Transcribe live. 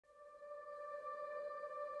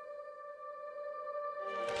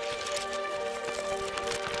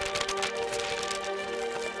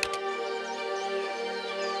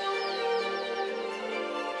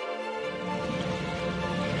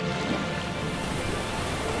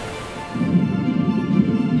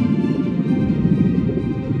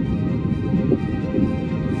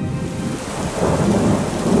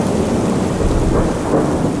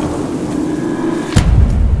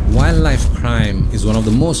Wildlife crime is one of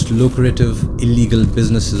the most lucrative illegal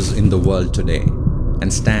businesses in the world today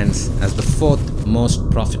and stands as the fourth most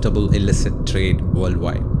profitable illicit trade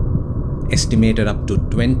worldwide, estimated up to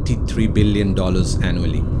 $23 billion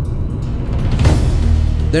annually.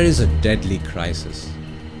 There is a deadly crisis.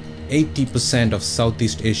 80% of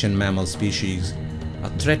Southeast Asian mammal species are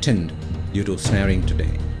threatened due to snaring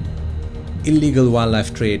today. Illegal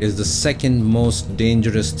wildlife trade is the second most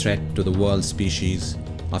dangerous threat to the world's species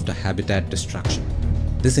after habitat destruction.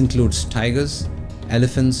 This includes tigers,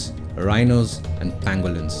 elephants, rhinos, and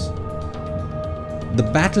pangolins. The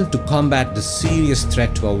battle to combat this serious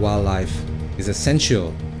threat to our wildlife is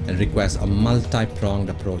essential and requires a multi-pronged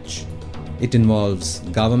approach. It involves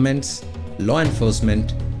governments, law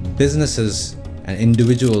enforcement, businesses, and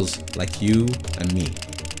individuals like you and me.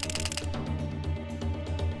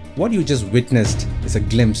 What you just witnessed is a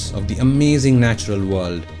glimpse of the amazing natural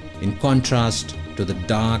world in contrast to the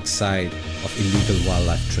dark side of illegal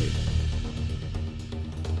wildlife trade.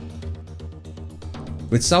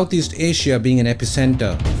 With Southeast Asia being an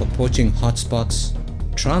epicenter for poaching hotspots,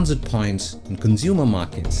 transit points, and consumer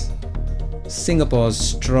markets, Singapore's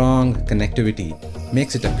strong connectivity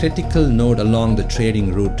makes it a critical node along the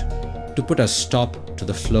trading route to put a stop to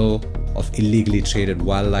the flow of illegally traded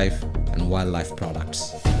wildlife and wildlife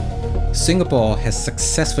products. Singapore has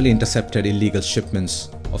successfully intercepted illegal shipments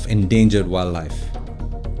of endangered wildlife.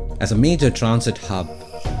 As a major transit hub,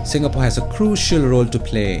 Singapore has a crucial role to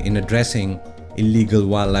play in addressing illegal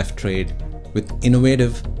wildlife trade with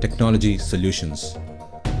innovative technology solutions,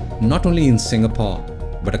 not only in Singapore,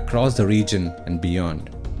 but across the region and beyond.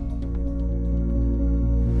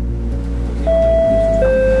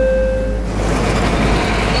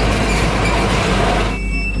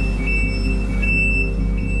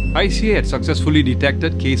 ICA had successfully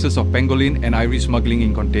detected cases of pangolin and ivory smuggling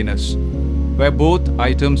in containers, where both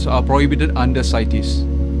items are prohibited under CITES.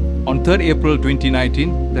 On 3rd April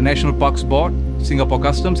 2019, the National Parks Board, Singapore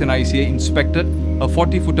Customs and ICA inspected a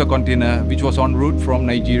 40-footer container which was en route from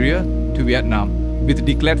Nigeria to Vietnam with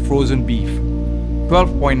declared frozen beef.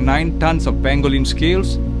 12.9 tons of pangolin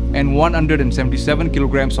scales and 177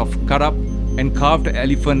 kilograms of cut up and carved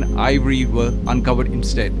elephant ivory were uncovered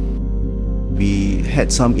instead. We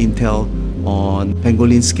had some intel on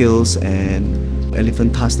pangolin scales and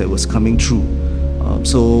elephant tusks that was coming through.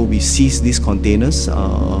 So we seized these containers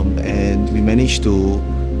and we managed to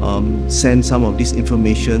send some of this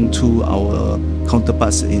information to our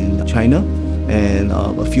counterparts in China, and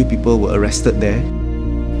a few people were arrested there.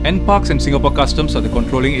 NParks and Singapore Customs are the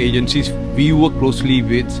controlling agencies we work closely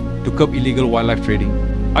with to curb illegal wildlife trading.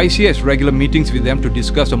 ICA has regular meetings with them to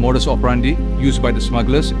discuss the modus operandi used by the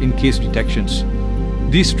smugglers in case detections.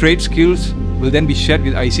 These trade skills will then be shared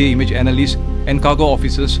with ICA image analysts and cargo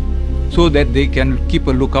officers so that they can keep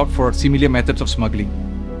a lookout for similar methods of smuggling.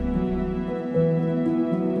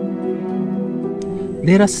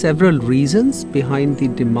 There are several reasons behind the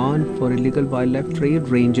demand for illegal wildlife trade,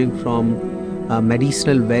 ranging from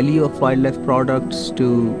medicinal value of wildlife products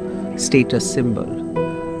to status symbol.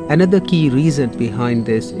 Another key reason behind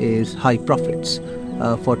this is high profits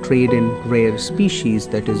for trade in rare species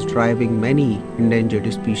that is driving many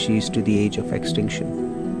endangered species to the edge of extinction.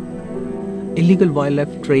 Illegal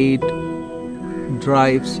wildlife trade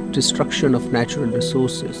drives destruction of natural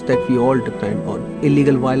resources that we all depend on.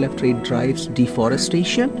 Illegal wildlife trade drives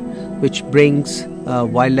deforestation, which brings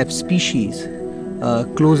wildlife species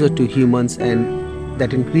closer to humans, and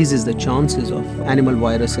that increases the chances of animal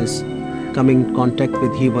viruses coming in contact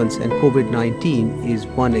with humans, and COVID-19 is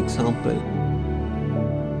one example.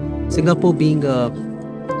 Singapore being a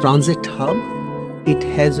transit hub, it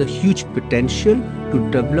has a huge potential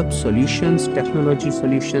to develop solutions, technology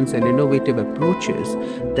solutions and innovative approaches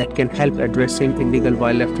that can help addressing illegal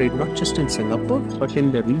wildlife trade not just in Singapore but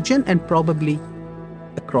in the region and probably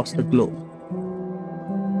across the globe.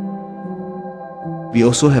 We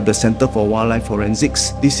also have the Center for Wildlife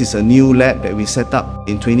Forensics. This is a new lab that we set up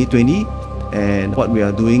in 2020, and what we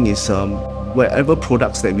are doing is wherever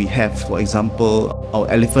products that we have, for example, our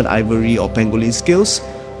elephant ivory or pangolin scales,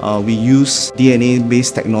 we use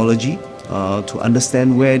DNA-based technology to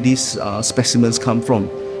understand where these specimens come from.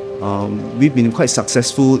 We've been quite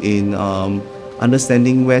successful in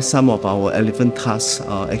understanding where some of our elephant tusks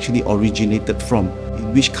actually originated from,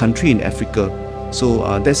 in which country in Africa.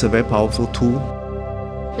 So that's a very powerful tool.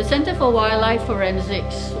 The Center for Wildlife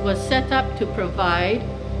Forensics was set up to provide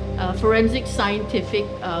forensic scientific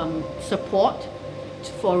support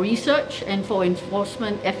for research and for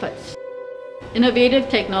enforcement efforts. Innovative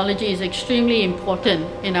technology is extremely important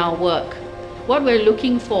in our work. What we're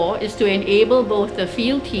looking for is to enable both the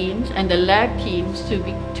field teams and the lab teams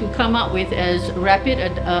to come up with as rapid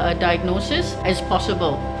a diagnosis as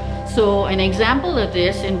possible. So an example of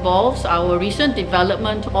this involves our recent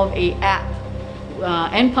development of an app.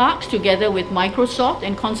 NParks, together with Microsoft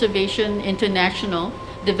and Conservation International,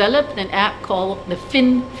 developed an app called the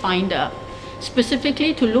Fin Finder,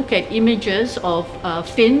 specifically to look at images of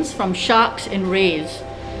fins from sharks and rays.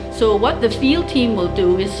 So what the field team will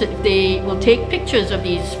do is they will take pictures of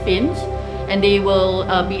these fins and they will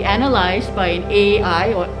be analyzed by an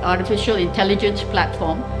AI or artificial intelligence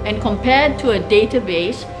platform and compared to a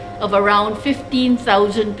database of around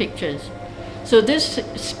 15,000 pictures. So this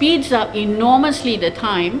speeds up enormously the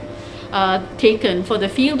time taken for the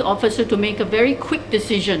field officer to make a very quick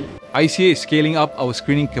decision. ICA is scaling up our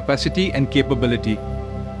screening capacity and capability.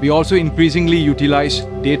 We also increasingly utilize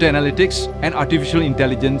data analytics and artificial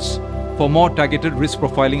intelligence for more targeted risk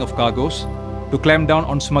profiling of cargoes to clamp down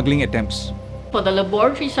on smuggling attempts. For the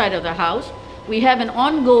laboratory side of the house, we have an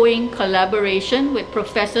ongoing collaboration with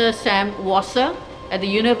Professor Sam Wasser at the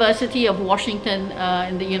University of Washington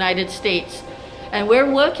in the United States. And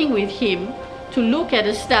we're working with him to look at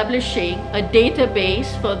establishing a database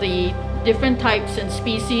for the different types and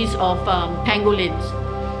species of pangolins.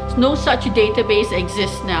 No such database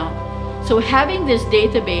exists now. So having this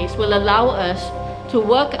database will allow us to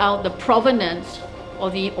work out the provenance or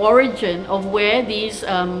the origin of where these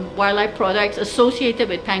wildlife products associated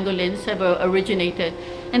with pangolins have originated.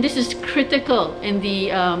 And this is critical in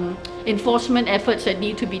the enforcement efforts that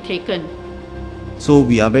need to be taken. So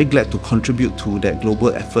we are very glad to contribute to that global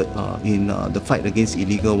effort in the fight against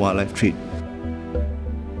illegal wildlife trade.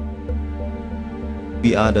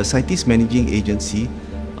 We are the CITES managing agency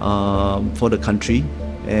for the country,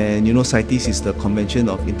 and you know, CITES is the Convention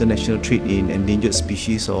of International Trade in Endangered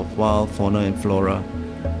Species of Wild Fauna and Flora.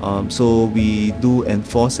 So we do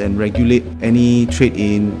enforce and regulate any trade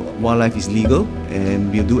in wildlife is legal,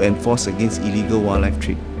 and we do enforce against illegal wildlife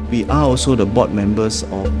trade. We are also the board members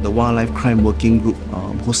of the Wildlife Crime Working Group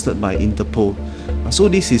hosted by Interpol. So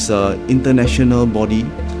this is an international body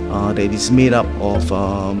that is made up of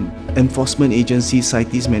enforcement agencies,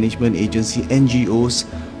 CITES management agency, NGOs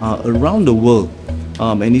around the world.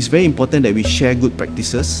 And it's very important that we share good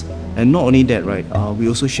practices. And not only that, right, we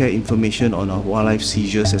also share information on our wildlife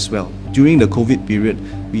seizures as well. During the COVID period,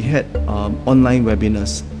 we had online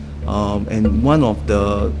webinars, and one of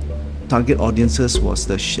the target audiences was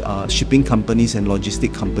the shipping companies and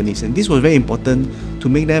logistic companies, and this was very important to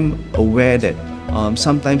make them aware that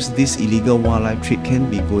sometimes this illegal wildlife trade can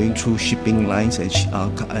be going through shipping lines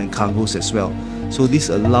and cargoes as well. So this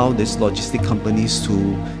allowed these logistic companies to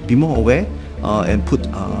be more aware and put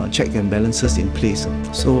check and balances in place.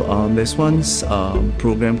 So there's one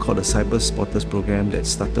program called the Cyber Spotters program that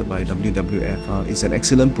started by WWF. It's an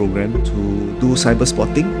excellent program to do cyber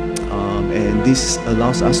spotting, and this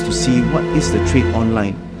allows us to see what is the trade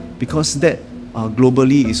online, because that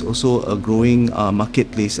globally is also a growing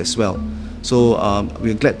marketplace as well. So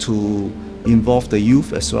we're glad to involve the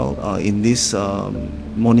youth as well in this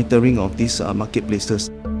monitoring of these marketplaces.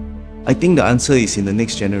 I think the answer is in the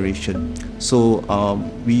next generation. So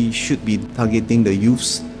we should be targeting the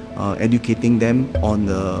youths, educating them on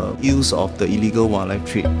the ills of the illegal wildlife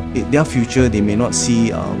trade. In their future, they may not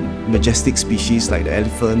see majestic species like the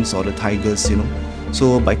elephants or the tigers, you know.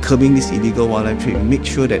 So by curbing this illegal wildlife trade, we make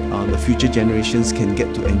sure that the future generations can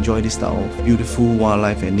get to enjoy this type of beautiful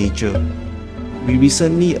wildlife and nature. We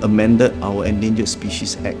recently amended our Endangered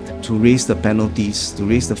Species Act to raise the penalties, to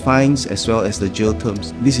raise the fines as well as the jail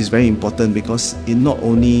terms. This is very important because it not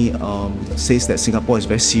only says that Singapore is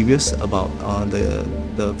very serious about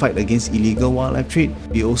the fight against illegal wildlife trade,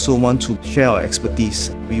 we also want to share our expertise.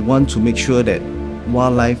 We want to make sure that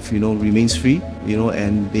wildlife, remains free,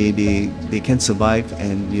 and they can survive,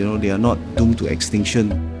 and they are not doomed to extinction.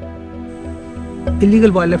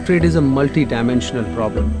 Illegal wildlife trade is a multi-dimensional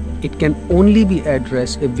problem. It can only be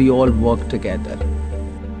addressed if we all work together.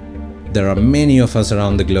 There are many of us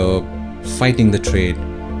around the globe fighting the trade,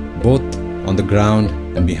 both on the ground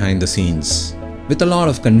and behind the scenes, with a lot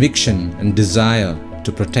of conviction and desire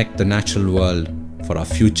to protect the natural world for our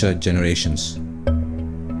future generations.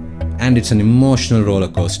 And it's an emotional roller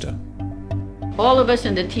coaster. All of us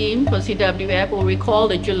in the team for CWF will recall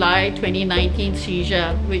the July 2019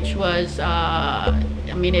 seizure, which was,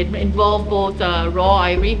 it involved both raw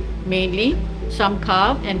ivory, mainly, some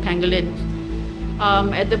carved, and pangolins.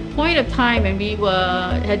 At the point of time when we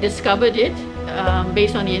had discovered it,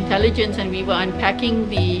 based on the intelligence, and we were unpacking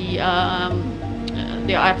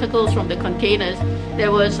the articles from the containers,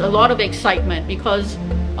 there was a lot of excitement because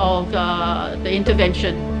of the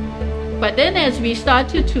intervention. But then as we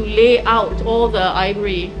started to lay out all the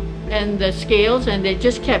ivory and the scales, and they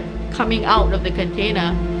just kept coming out of the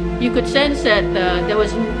container, you could sense that the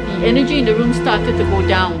energy in the room started to go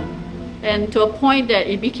down, and to a point that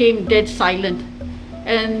it became dead silent.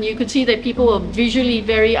 And you could see that people were visually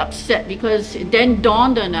very upset, because it then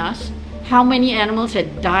dawned on us how many animals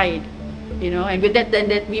had died, and with that, then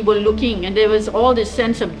that we were looking, and there was all this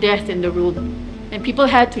sense of death in the room. And people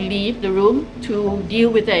had to leave the room to deal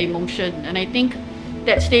with their emotion. And I think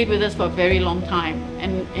that stayed with us for a very long time.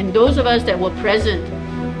 And those of us that were present,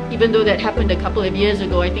 even though that happened a couple of years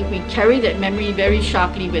ago, I think we carry that memory very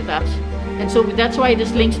sharply with us. And so that's why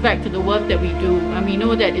this links back to the work that we do. And we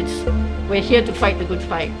know that we're here to fight the good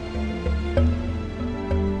fight.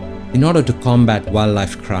 In order to combat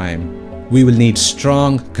wildlife crime, we will need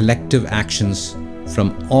strong collective actions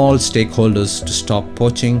from all stakeholders to stop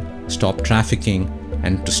poaching, stop trafficking,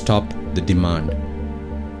 and to stop the demand.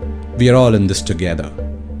 We are all in this together.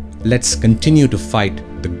 Let's continue to fight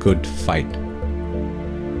the good fight.